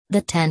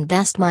The 10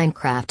 Best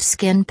Minecraft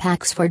Skin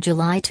Packs for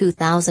July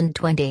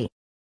 2020.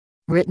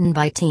 Written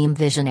by Team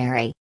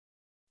Visionary.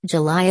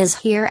 July is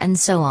here and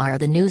so are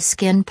the new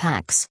skin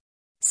packs.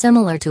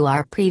 Similar to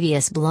our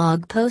previous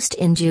blog post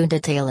in June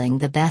detailing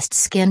the best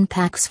skin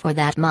packs for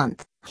that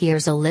month,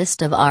 here's a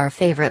list of our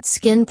favorite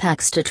skin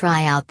packs to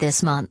try out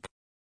this month.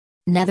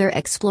 Nether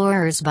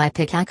Explorers by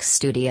Pickaxe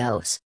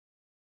Studios.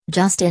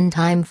 Just in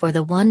time for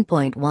the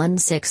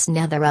 1.16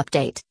 Nether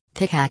update,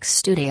 Pickaxe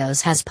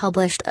Studios has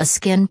published a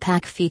skin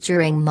pack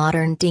featuring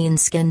modern teen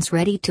skins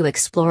ready to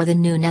explore the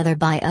new Nether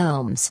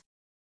biomes.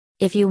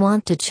 If you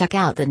want to check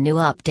out the new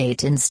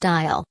update in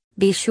style,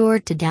 be sure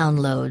to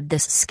download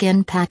this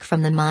skin pack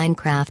from the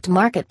Minecraft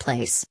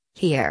Marketplace,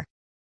 here.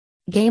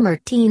 Gamer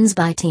Teens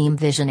by Team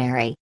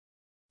Visionary.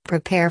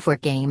 Prepare for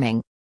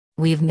gaming.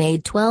 We've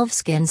made 12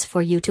 skins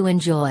for you to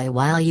enjoy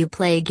while you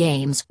play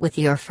games with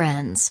your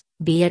friends,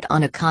 be it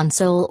on a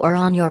console or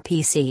on your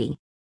PC.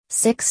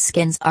 6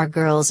 skins are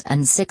girls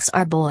and 6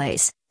 are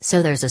boys,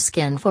 so there's a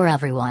skin for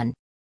everyone.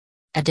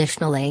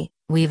 Additionally,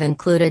 we've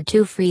included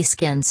 2 free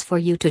skins for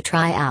you to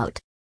try out.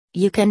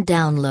 You can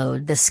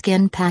download the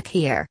skin pack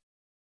here.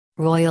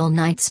 Royal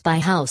Knights by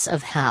House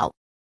of How.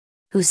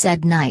 Who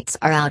said knights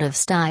are out of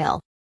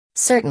style?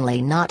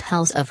 Certainly not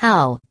House of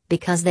How,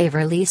 because they've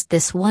released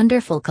this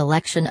wonderful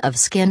collection of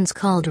skins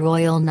called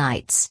Royal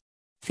Knights.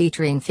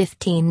 Featuring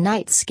 15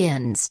 knight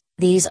skins,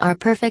 these are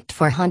perfect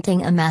for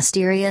hunting a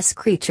mysterious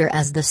creature,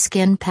 as the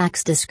skin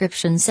pack's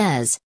description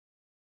says.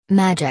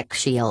 Magic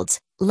shields,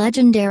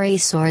 legendary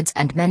swords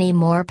and many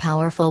more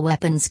powerful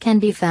weapons can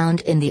be found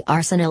in the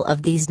arsenal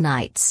of these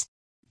knights.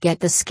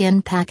 Get the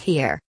skin pack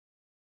here.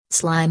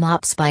 Slime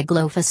Ops by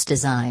Glowfus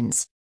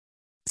Designs.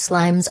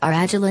 Slimes are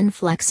agile and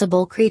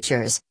flexible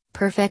creatures,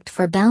 perfect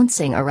for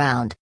bouncing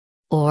around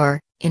or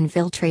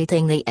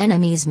infiltrating the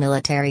enemy's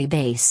military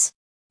base.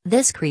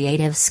 This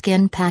creative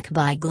skin pack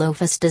by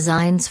Glowfus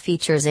Designs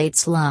features 8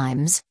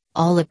 slimes,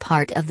 all a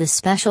part of the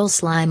special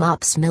Slime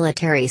Ops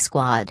military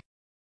squad.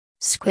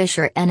 Squish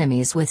your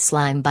enemies with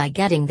slime by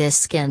getting this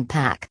skin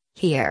pack,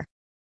 here.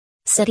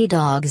 City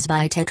Dogs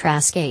by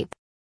Tetrascape.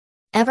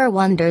 Ever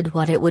wondered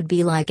what it would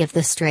be like if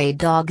the stray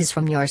dogs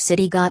from your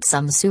city got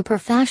some super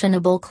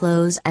fashionable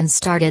clothes and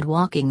started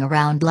walking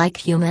around like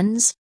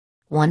humans?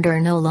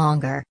 Wonder no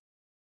longer.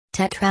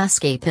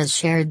 Tetrascape has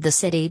shared the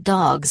City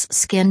Dogs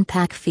skin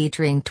pack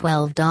featuring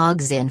 12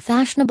 dogs in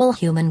fashionable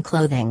human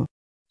clothing.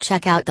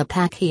 Check out the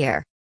pack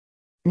here.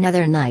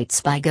 Nether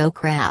Knights by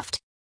GoCraft.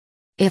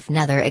 If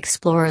Nether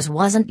Explorers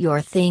wasn't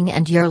your thing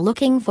and you're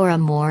looking for a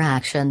more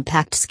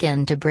action-packed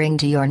skin to bring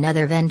to your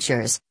Nether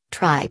ventures,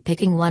 try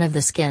picking one of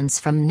the skins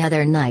from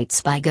Nether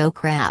Knights by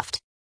GoCraft.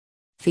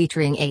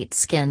 Featuring 8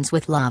 skins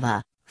with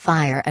lava,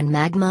 fire and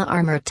magma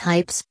armor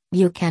types,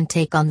 you can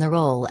take on the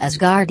role as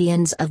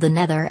Guardians of the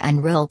Nether and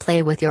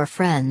roleplay with your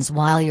friends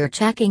while you're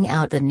checking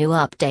out the new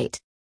update.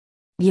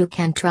 You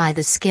can try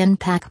the skin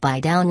pack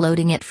by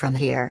downloading it from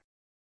here.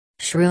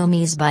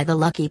 Shroomies by the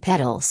Lucky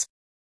Petals.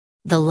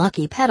 The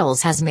Lucky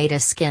Petals has made a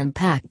skin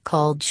pack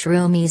called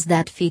Shroomies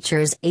that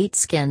features 8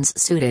 skins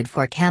suited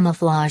for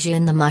camouflage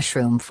in the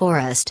mushroom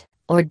forest,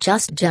 or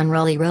just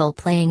generally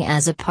role-playing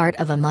as a part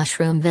of a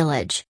mushroom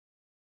village.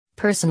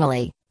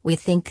 Personally, we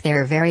think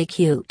they're very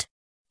cute.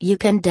 You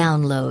can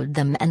download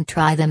them and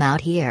try them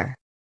out here.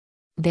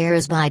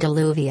 Bears by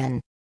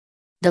Diluvian.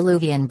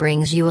 Diluvian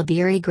brings you a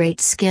very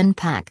great skin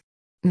pack.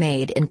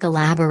 Made in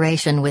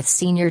collaboration with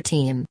Senior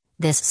Team,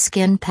 this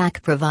skin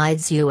pack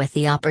provides you with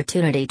the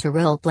opportunity to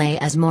roleplay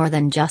as more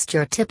than just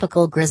your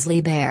typical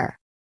grizzly bear.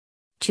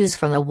 Choose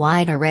from a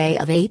wide array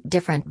of 8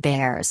 different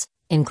bears,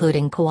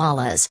 including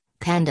koalas,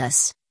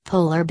 pandas,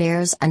 polar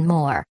bears and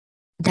more.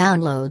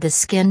 Download the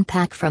skin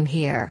pack from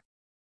here.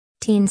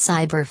 Teen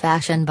Cyber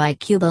Fashion by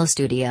Cubo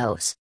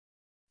Studios.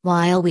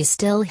 While we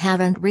still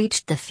haven't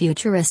reached the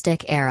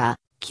futuristic era,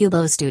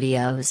 Cubo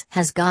Studios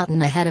has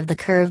gotten ahead of the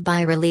curve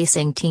by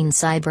releasing Teen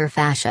Cyber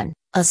Fashion,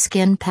 a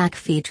skin pack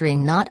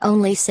featuring not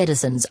only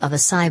citizens of a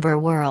cyber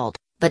world,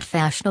 but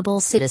fashionable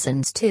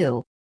citizens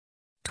too.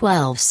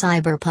 12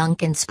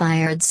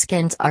 cyberpunk-inspired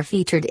skins are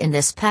featured in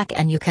this pack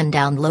and you can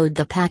download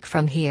the pack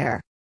from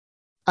here.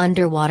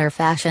 Underwater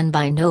Fashion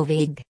by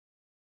Novig.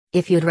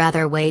 If you'd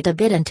rather wait a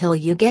bit until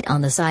you get on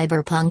the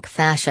cyberpunk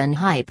fashion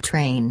hype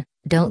train,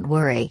 don't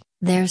worry,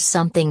 there's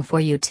something for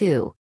you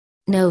too.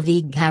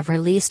 Novig have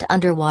released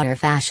Underwater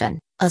Fashion,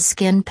 a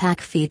skin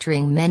pack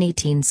featuring many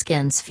teen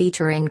skins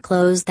featuring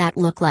clothes that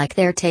look like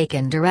they're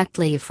taken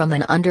directly from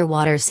an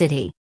underwater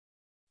city.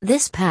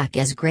 This pack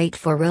is great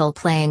for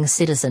role-playing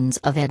citizens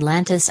of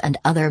Atlantis and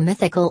other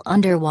mythical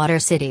underwater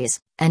cities,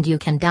 and you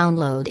can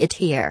download it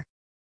here.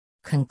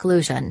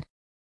 Conclusion.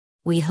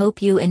 We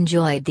hope you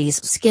enjoyed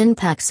these skin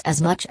packs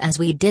as much as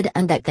we did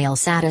and that they'll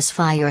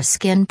satisfy your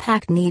skin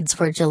pack needs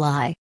for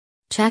July.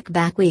 Check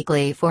back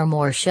weekly for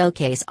more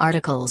showcase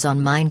articles on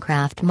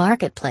Minecraft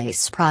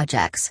Marketplace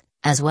projects,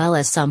 as well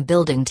as some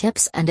building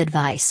tips and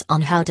advice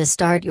on how to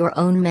start your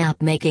own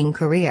map-making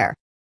career.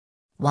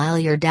 While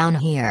you're down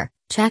here,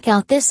 check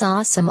out this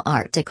awesome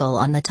article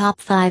on the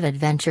top 5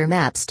 adventure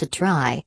maps to try.